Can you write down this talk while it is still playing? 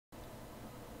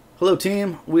Hello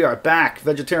team, we are back,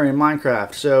 Vegetarian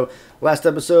Minecraft. So, last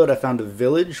episode I found a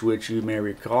village, which you may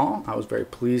recall. I was very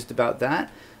pleased about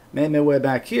that. Made my way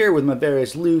back here with my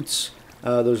various loots.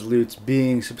 Those loots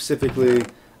being specifically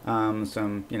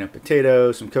some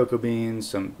potatoes, some cocoa beans,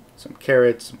 some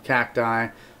carrots, some cacti.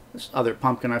 This other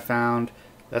pumpkin I found.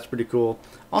 That's pretty cool.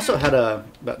 Also had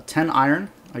about 10 iron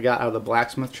I got out of the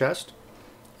blacksmith chest.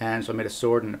 And so I made a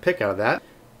sword and a pick out of that.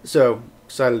 So,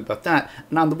 excited about that.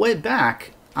 And on the way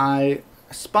back, I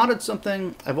spotted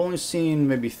something I've only seen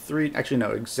maybe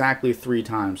exactly three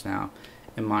times now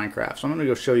in Minecraft. So I'm going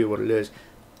to go show you what it is.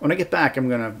 When I get back, I'm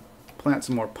going to plant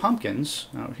some more pumpkins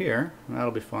out here.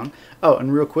 That'll be fun. Oh,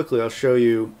 and real quickly, I'll show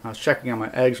you, I was checking on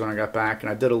my eggs when I got back, and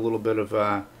I did a little bit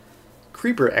of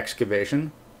creeper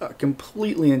excavation.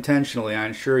 Completely intentionally, I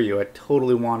assure you. I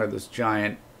totally wanted this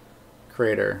giant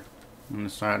crater on the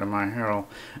side of my hill.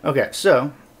 Okay,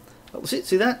 so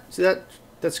see that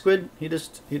squid? He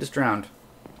just drowned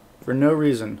for no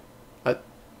reason. Do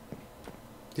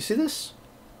you see this?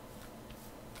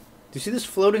 Do you see this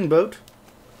floating boat?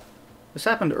 This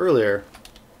happened earlier.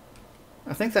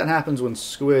 I think that happens when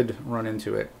squid run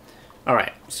into it. All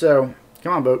right, so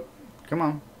come on, boat, come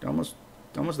on, almost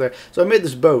there. So I made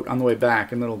this boat on the way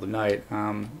back in the middle of the night.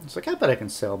 It's like, I bet I can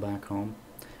sail back home,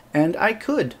 and I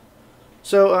could.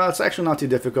 So it's actually not too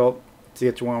difficult to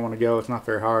get to where I want to go. It's not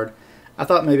very hard. I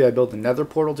thought maybe I'd build the nether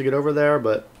portal to get over there,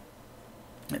 but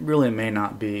it really may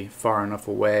not be far enough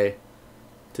away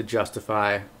to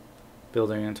justify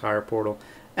building an entire portal.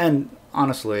 And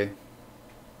honestly,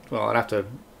 well, I'd have to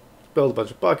build a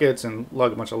bunch of buckets and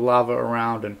lug a bunch of lava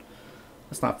around, and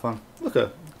that's not fun. Look,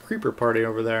 a creeper party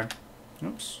over there.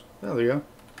 Oops, there we go.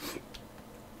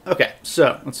 Okay,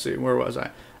 so let's see, where was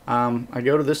I? I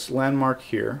go to this landmark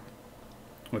here,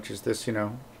 which is this,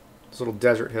 this little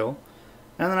desert hill.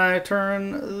 And then I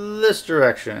turn this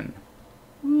direction.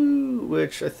 Woo,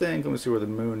 which I think, let me see where the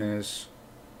moon is.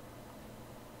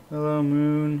 Hello,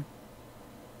 moon.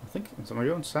 Am I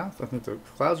going south? I think the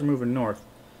clouds are moving north.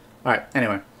 Alright,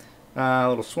 anyway. A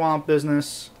little swamp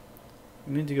business.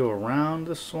 We need to go around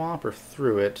the swamp or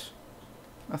through it.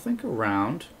 I think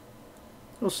around.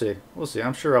 We'll see. We'll see.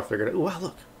 I'm sure I'll figure it out. Ooh, wow,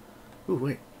 look. Ooh,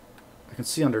 wait. I can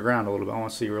see underground a little bit. I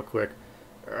want to see real quick.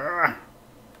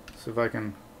 See if I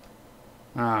can...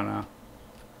 I don't know.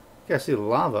 Yeah, I see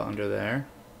lava under there.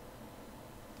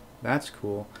 That's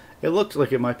cool. It looked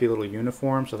like it might be a little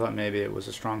uniform, so I thought maybe it was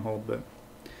a stronghold, but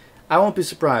I won't be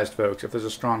surprised, folks, if there's a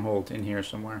stronghold in here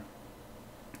somewhere.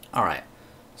 Alright,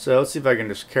 so let's see if I can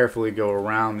just carefully go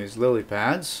around these lily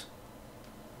pads.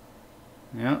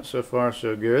 Yeah, so far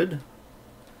so good.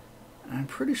 I'm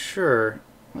pretty sure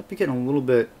I might be getting a little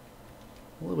bit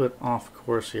off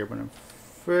course here, but I'm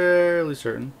fairly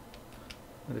certain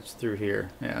that it's through here.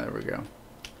 Yeah, there we go.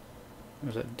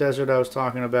 There's that desert I was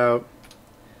talking about.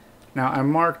 Now, I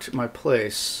marked my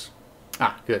place.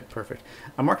 Ah, good, perfect.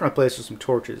 I marked my place with some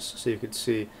torches so you could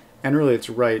see. And really, it's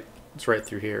right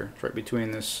through here. It's right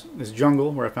between this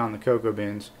jungle where I found the cocoa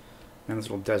beans and this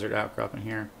little desert outcrop in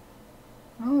here.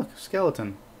 Oh, look,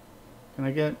 skeleton. Can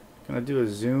I do a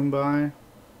zoom by?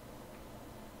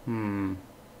 Oh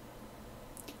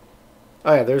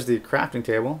yeah, there's the crafting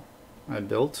table I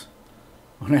built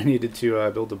when I needed to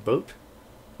build a boat.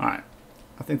 Alright,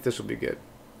 I think this will be good.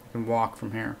 I can walk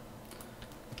from here.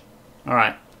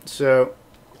 Alright, so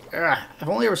I've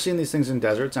only ever seen these things in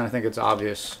deserts, and I think it's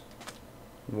obvious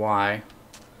why.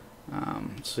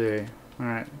 Let's see.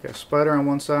 Alright, got a spider on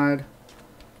one side,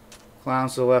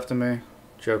 clowns to the left of me,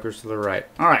 jokers to the right.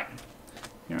 Alright,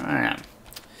 here I am.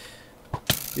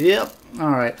 Yep,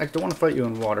 alright, I don't want to fight you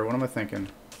in water. What am I thinking?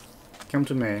 Come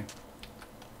to me.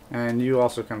 And you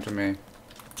also come to me.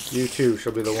 You too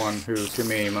shall be the one who, to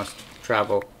me, must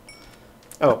travel.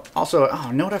 Oh, also,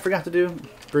 you know what I forgot to do?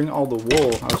 Bring all the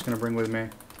wool I was going to bring with me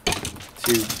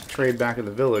to trade back at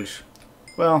the village.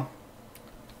 Well,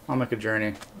 I'll make a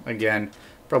journey again.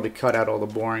 Probably cut out all the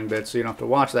boring bits so you don't have to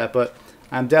watch that, but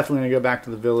I'm definitely going to go back to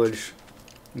the village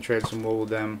and trade some wool with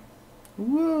them.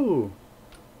 Woo!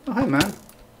 Oh, hey, man.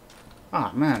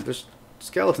 Ah, man, there's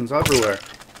skeletons everywhere.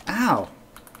 Ow!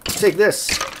 Take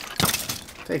this!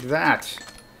 Take that!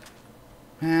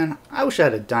 Man, I wish I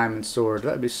had a diamond sword.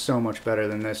 That'd be so much better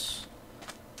than this.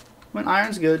 I mean,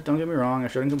 iron's good, don't get me wrong, I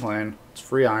shouldn't complain. It's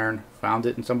free iron. Found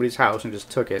it in somebody's house and just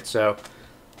took it, so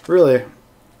really,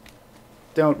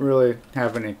 don't really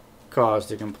have any cause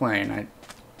to complain. I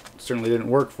certainly didn't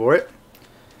work for it.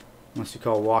 Unless you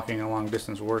call walking a long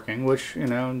distance working, which,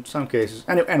 in some cases...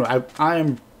 Anyway, I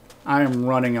am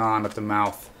running on at the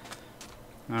mouth.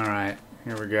 Alright,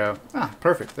 here we go. Ah,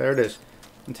 perfect, there it is.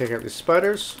 And take out these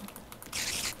spiders.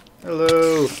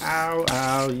 Hello. Ow,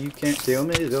 ow. You can't kill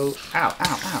me, though. Ow,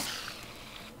 ow, ow.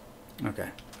 Okay.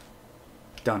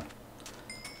 Done.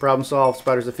 Problem solved.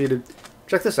 Spiders defeated.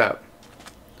 Check this out.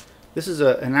 This is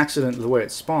an accident the way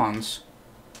it spawns.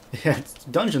 Yeah, it's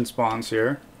dungeon spawns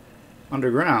here,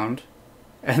 underground,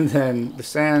 and then the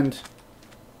sand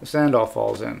all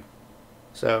falls in.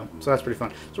 So that's pretty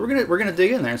fun. So we're gonna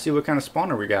dig in there and see what kind of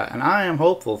spawner we got. And I am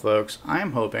hopeful, folks. I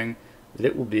am hoping that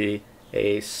it will be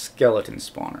a skeleton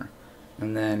spawner,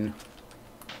 and then,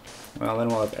 well, then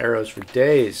we'll have arrows for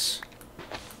days.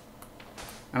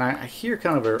 And I hear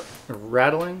kind of a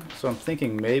rattling, so I'm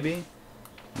thinking maybe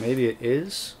it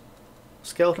is a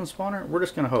skeleton spawner. We're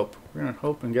just gonna hope. We're gonna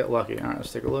hope and get lucky. All right,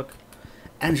 let's take a look.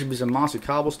 And there should be some mossy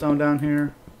cobblestone down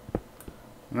here,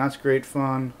 and that's great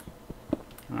fun.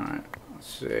 All right. Let's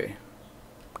see.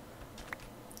 I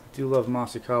do love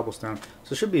mossy cobblestone. So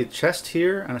there should be a chest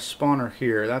here and a spawner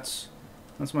here. That's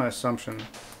my assumption.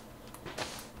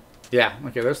 Yeah,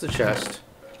 okay, there's the chest.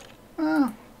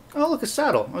 Oh, look, a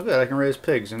saddle. Oh, good, I can raise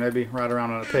pigs and maybe ride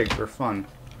around on a pig for fun.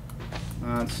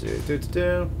 Let's see.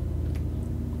 It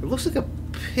looks like a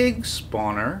pig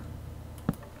spawner.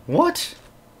 What?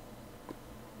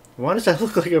 Why does that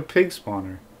look like a pig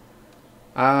spawner?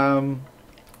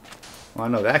 Well, I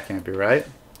know that can't be right.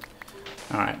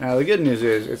 Alright, now the good news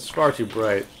is it's far too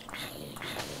bright.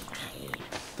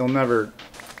 They'll never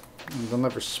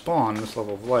spawn this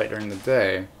level of light during the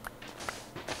day.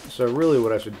 So really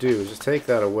what I should do is just take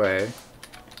that away.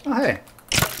 Oh, hey.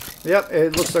 Yep,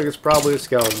 it looks like it's probably a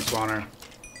skeleton spawner.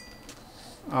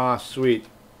 Ah, sweet.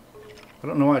 I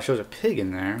don't know why it shows a pig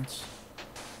in there. It's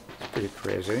pretty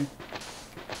crazy.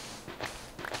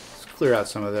 Let's clear out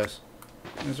some of this.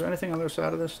 Is there anything on the other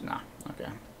side of this? No. Okay.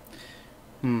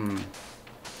 And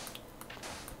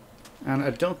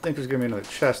I don't think there's going to be another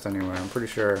chest anywhere. I'm pretty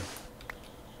sure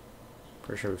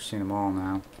we've seen them all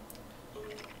now.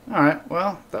 Alright,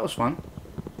 well, that was fun.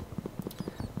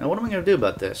 Now what am I going to do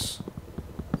about this?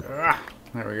 There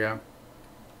we go.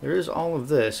 There is all of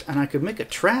this, and I could make a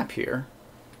trap here.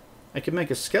 I could make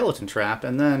a skeleton trap,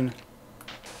 and then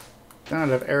I'd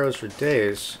have arrows for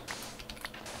days.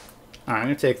 Alright, I'm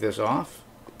going to take this off.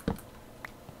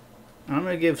 I'm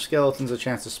going to give skeletons a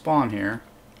chance to spawn here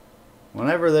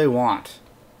whenever they want.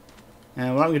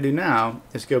 And what I'm going to do now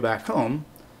is go back home,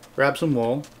 grab some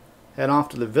wool, head off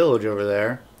to the village over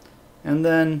there, and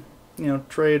then, you know,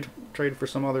 trade for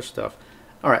some other stuff.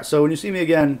 Alright, so when you see me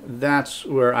again, that's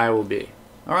where I will be.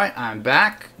 Alright, I'm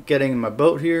back, getting in my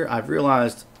boat here. I've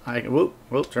realized whoop,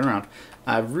 turn around.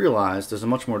 I've realized there's a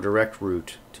much more direct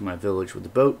route to my village with the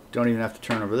boat. Don't even have to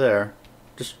turn over there.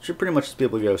 Should pretty much be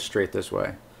able to go straight this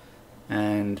way.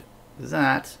 And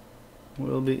that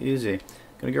will be easy.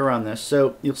 Gonna go around this.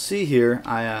 So you'll see here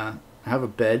I have a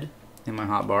bed in my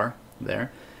hotbar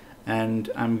there,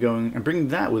 and I'm bringing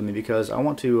that with me because I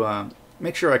want to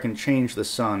make sure I can change the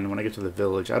sun when I get to the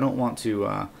village. I don't want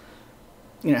to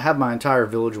you know, have my entire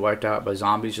village wiped out by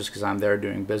zombies just because I'm there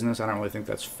doing business. I don't really think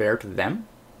that's fair to them,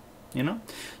 you know.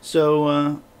 So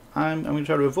I'm going to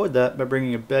try to avoid that by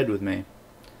bringing a bed with me.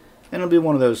 And it'll be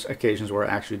one of those occasions where I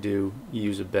actually do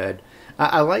use a bed.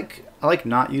 I like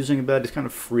not using a bed. It's kind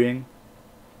of freeing.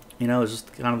 You know, it's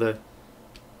just kind of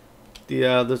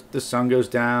the sun goes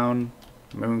down,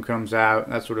 the moon comes out,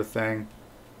 that sort of thing.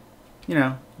 You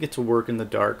know, get to work in the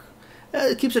dark.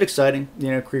 It keeps it exciting.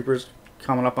 You know, creepers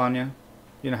coming up on you.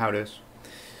 You know how it is.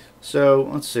 So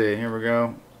let's see. Here we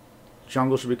go.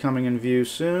 Jungle should be coming in view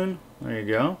soon. There you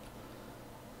go.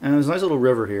 And there's a nice little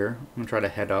river here. I'm gonna try to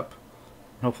head up.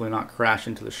 Hopefully not crash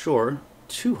into the shore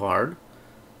too hard.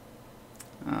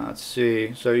 Let's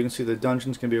see. So you can see the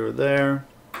dungeons can be over there.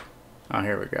 Oh,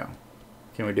 here we go.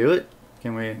 Can we do it?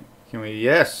 Can we?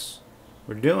 Yes!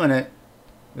 We're doing it.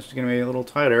 This is going to be a little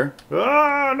tighter.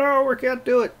 Ah, no, we can't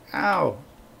do it. Ow.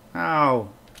 Ow.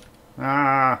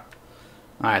 Ah.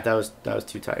 Alright, that was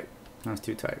too tight. That was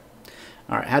too tight.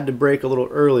 Alright, had to brake a little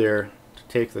earlier to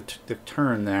take the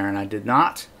turn there, and I did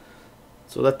not.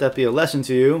 So let that be a lesson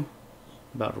to you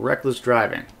about reckless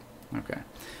driving. Okay.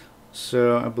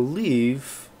 So I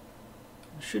believe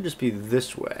it should just be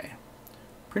this way.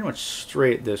 Pretty much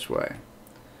straight this way.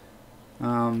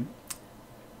 Do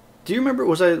you remember,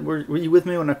 were you with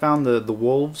me when I found the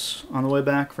wolves on the way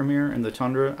back from here in the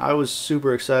tundra? I was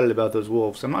super excited about those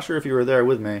wolves. I'm not sure if you were there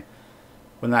with me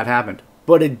when that happened,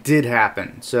 but it did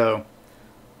happen. So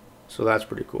that's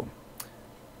pretty cool.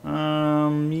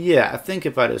 Yeah, I think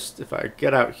if I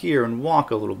get out here and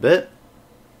walk a little bit,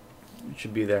 it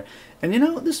should be there. And you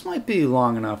know, this might be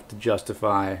long enough to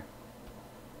justify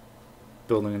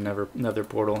building a nether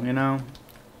portal, you know?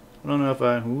 I don't know if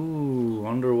ooh,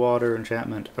 underwater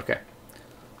enchantment. Okay.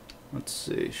 Let's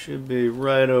see, should be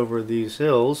right over these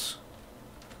hills.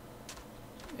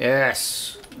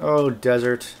 Yes! Oh,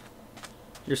 desert.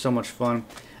 You're so much fun.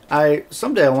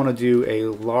 Someday I want to do a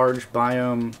large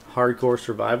biome hardcore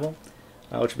survival,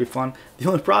 which would be fun. The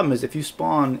only problem is if you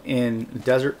spawn in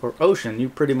desert or ocean, you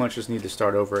pretty much just need to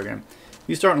start over again. If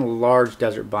you start in a large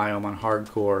desert biome on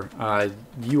hardcore,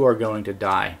 you are going to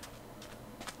die.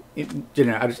 I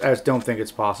just don't think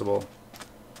it's possible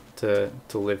to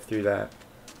live through that.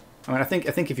 I mean, I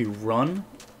think if you run,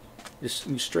 you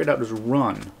straight out just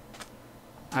run,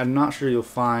 I'm not sure you'll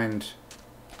find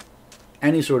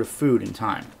any sort of food in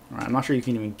time. Right? I'm not sure you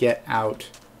can even get out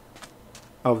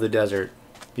of the desert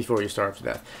before you starve to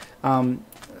death.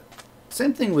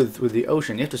 Same thing with the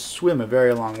ocean. You have to swim a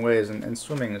very long ways, and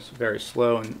swimming is very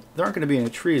slow, and there aren't going to be any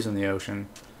trees in the ocean.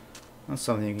 That's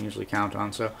something you can usually count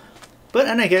on. But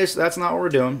in any case, that's not what we're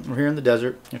doing. We're here in the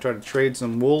desert. I try to trade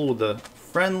some wool with the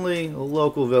friendly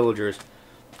local villagers.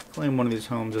 Claim one of these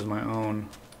homes as my own.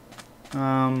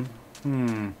 I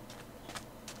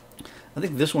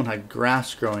think this one had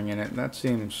grass growing in it. That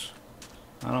seems...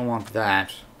 I don't want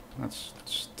that. That's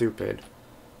stupid.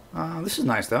 This is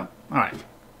nice, though. Alright.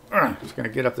 Just going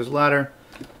to get up this ladder.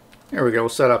 Here we go. We'll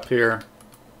set up here.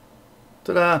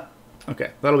 Ta-da!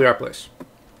 Okay, that'll be our place.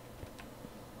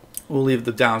 We'll leave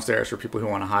the downstairs for people who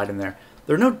want to hide in there.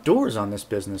 There are no doors on this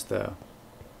business, though.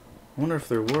 I wonder if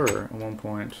there were at one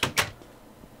point.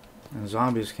 And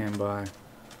zombies came by.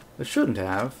 They shouldn't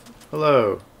have.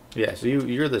 Hello. Yeah, so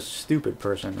you're the stupid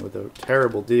person with a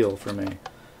terrible deal for me.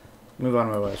 Move on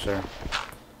my way, sir.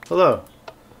 Hello.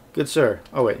 Good sir.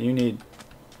 Oh, wait,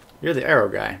 you're the arrow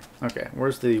guy. Okay,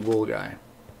 where's the wool guy?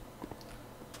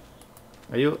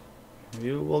 Are you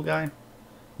a wool guy?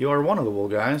 You are one of the wool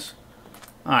guys.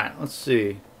 Alright, let's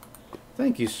see.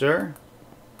 Thank you, sir.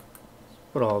 Let's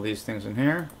put all these things in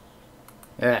here.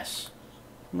 Yes.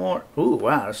 More. Ooh,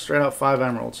 wow, that's straight out 5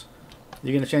 emeralds.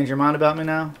 You gonna change your mind about me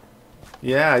now?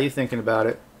 Yeah, you thinking about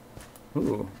it.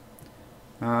 Ooh.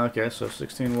 Okay, so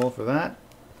 16 wool for that.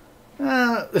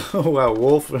 Oh, wow,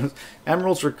 wool for...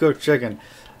 emeralds for cooked chicken.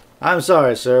 I'm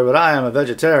sorry, sir, but I am a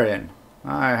vegetarian.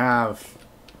 I have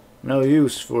no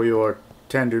use for your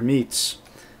tender meats.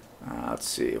 Let's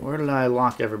see, where did I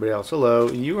lock everybody else? Hello,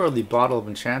 you are the bottle of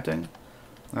enchanting.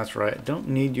 That's right, don't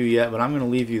need you yet, but I'm going to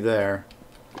leave you there.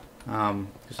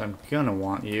 Because I'm going to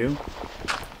want you.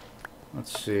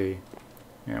 Let's see.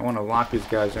 Yeah, I want to lock these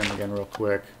guys in again real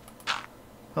quick.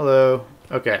 Hello.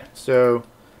 Okay, so,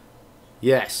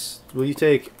 yes. Will you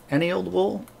take any old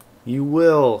wool? You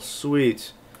will.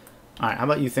 Sweet. Alright, how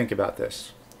about you think about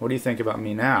this? What do you think about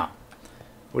me now?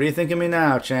 What do you think of me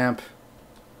now, champ?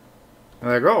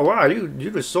 They're like, oh, wow, you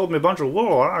just sold me a bunch of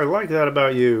wool. I like that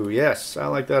about you. Yes, I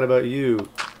like that about you.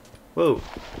 Whoa.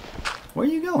 Where are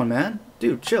you going, man?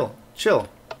 Dude, chill. Chill.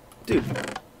 Dude.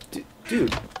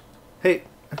 Dude. Hey,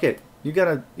 okay. You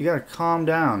gotta calm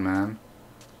down, man.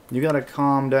 You gotta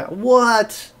calm down.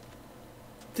 What?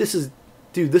 This is...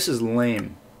 Dude, this is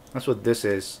lame. That's what this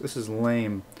is. This is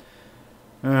lame.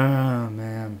 Oh,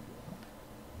 man.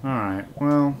 Alright,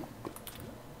 well...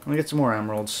 Let me get some more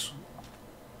emeralds.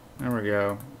 There we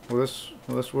go. Will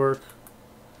this work?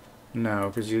 No,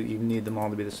 because you need them all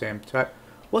to be the same type.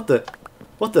 What the?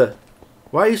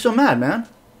 Why are you so mad, man?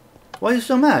 Why are you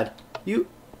so mad?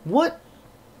 What?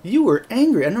 You were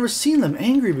angry. I've never seen them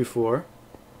angry before.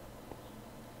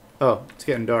 Oh, it's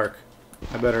getting dark.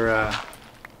 I better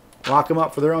lock them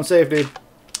up for their own safety.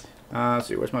 Let's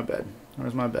see, where's my bed?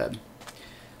 Where's my bed?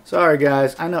 Sorry,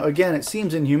 guys. I know, again, it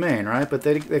seems inhumane, right? But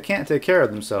they can't take care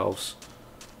of themselves.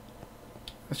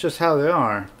 That's just how they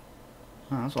are.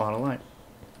 Oh, that's a lot of light.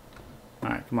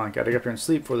 Alright, come on. Gotta get up here and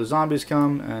sleep before the zombies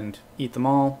come and eat them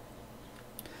all.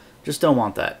 Just don't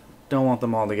want that. Don't want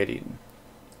them all to get eaten.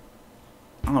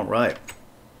 Alright.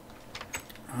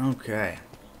 Okay.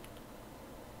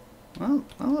 Well,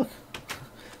 oh look.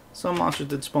 Some monsters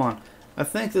did spawn. I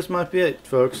think this might be it,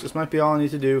 folks. This might be all I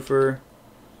need to do for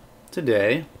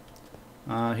today.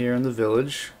 Here in the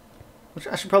village. Which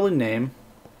I should probably name.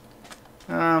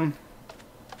 Don't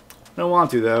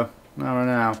want to, though. Not right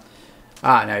now.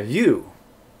 Now you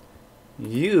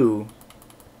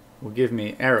will give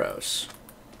me arrows.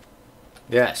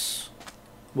 Yes.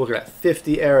 Look at that.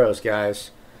 50 arrows,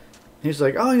 guys. He's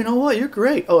like, oh, you know what? You're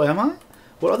great. Oh, am I?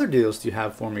 What other deals do you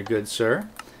have for me, good sir?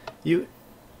 You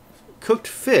cooked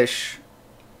fish.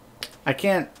 I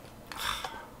can't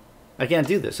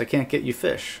do this. I can't get you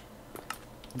fish.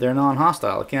 They're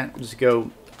non-hostile. I can't just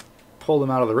go pull them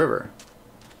out of the river.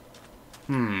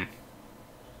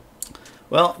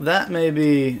 Well, that may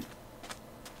be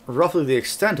roughly the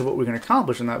extent of what we can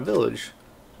accomplish in that village.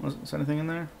 Is anything in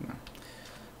there? No.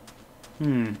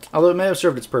 Although it may have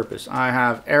served its purpose. I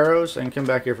have arrows. I can come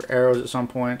back here for arrows at some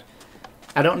point.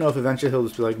 I don't know if eventually he'll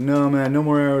just be like, no man, no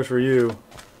more arrows for you.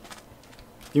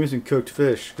 Give me some cooked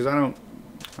fish, because I don't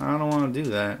want to do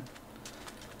that.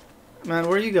 Man,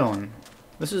 where are you going?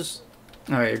 This is...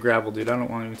 Alright, you gravel dude. I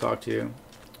don't want to even talk to you.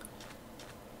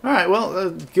 Alright,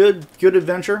 well, good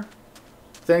adventure.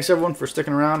 Thanks everyone for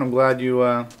sticking around. I'm glad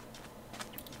you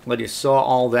saw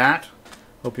all that.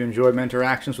 Hope you enjoyed my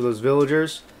interactions with those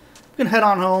villagers. I'm going to head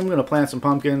on home. I'm going to plant some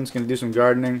pumpkins. Going to do some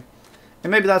gardening. And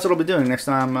maybe that's what I'll be doing next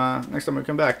time I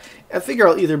come back. I figure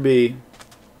I'll either be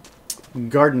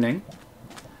gardening,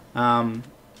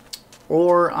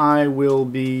 or I will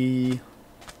be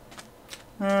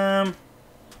building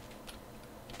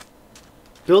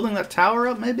that tower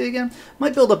up maybe again.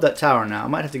 Might build up that tower now. I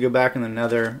might have to go back in the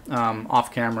nether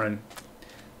off camera and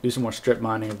do some more strip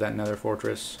mining of that nether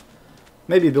fortress.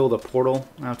 Maybe build a portal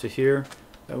out to here.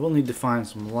 I will need to find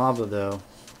some lava though.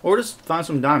 Or just find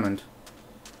some diamond.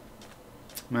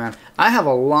 Man, I have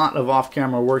a lot of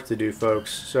off-camera work to do,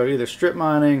 folks. So either strip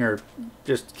mining or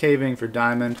just caving for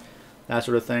diamond, that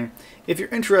sort of thing. If you're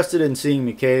interested in seeing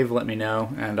me cave, let me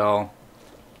know, and I'll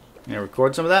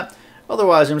record some of that.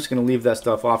 Otherwise, I'm just going to leave that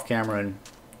stuff off-camera and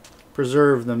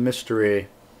preserve the mystery.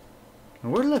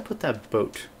 And where did I put that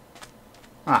boat?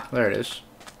 Ah, there it is.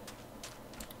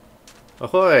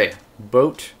 Ahoy,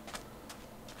 boat.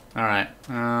 Alright,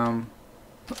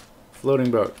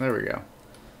 floating boat. There we go.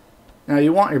 Now,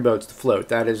 you want your boats to float.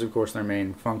 That is, of course, their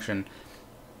main function.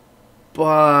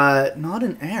 But not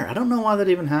in air. I don't know why that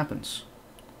even happens.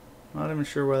 Not even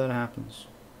sure why that happens.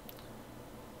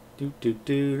 Do,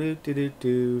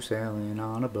 sailing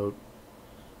on a boat.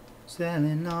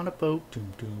 Sailing on a boat.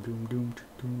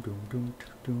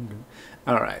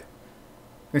 Alright.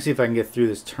 Let's see if I can get through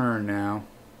this turn now.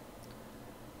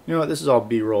 You know what? This is all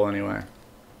B-roll anyway.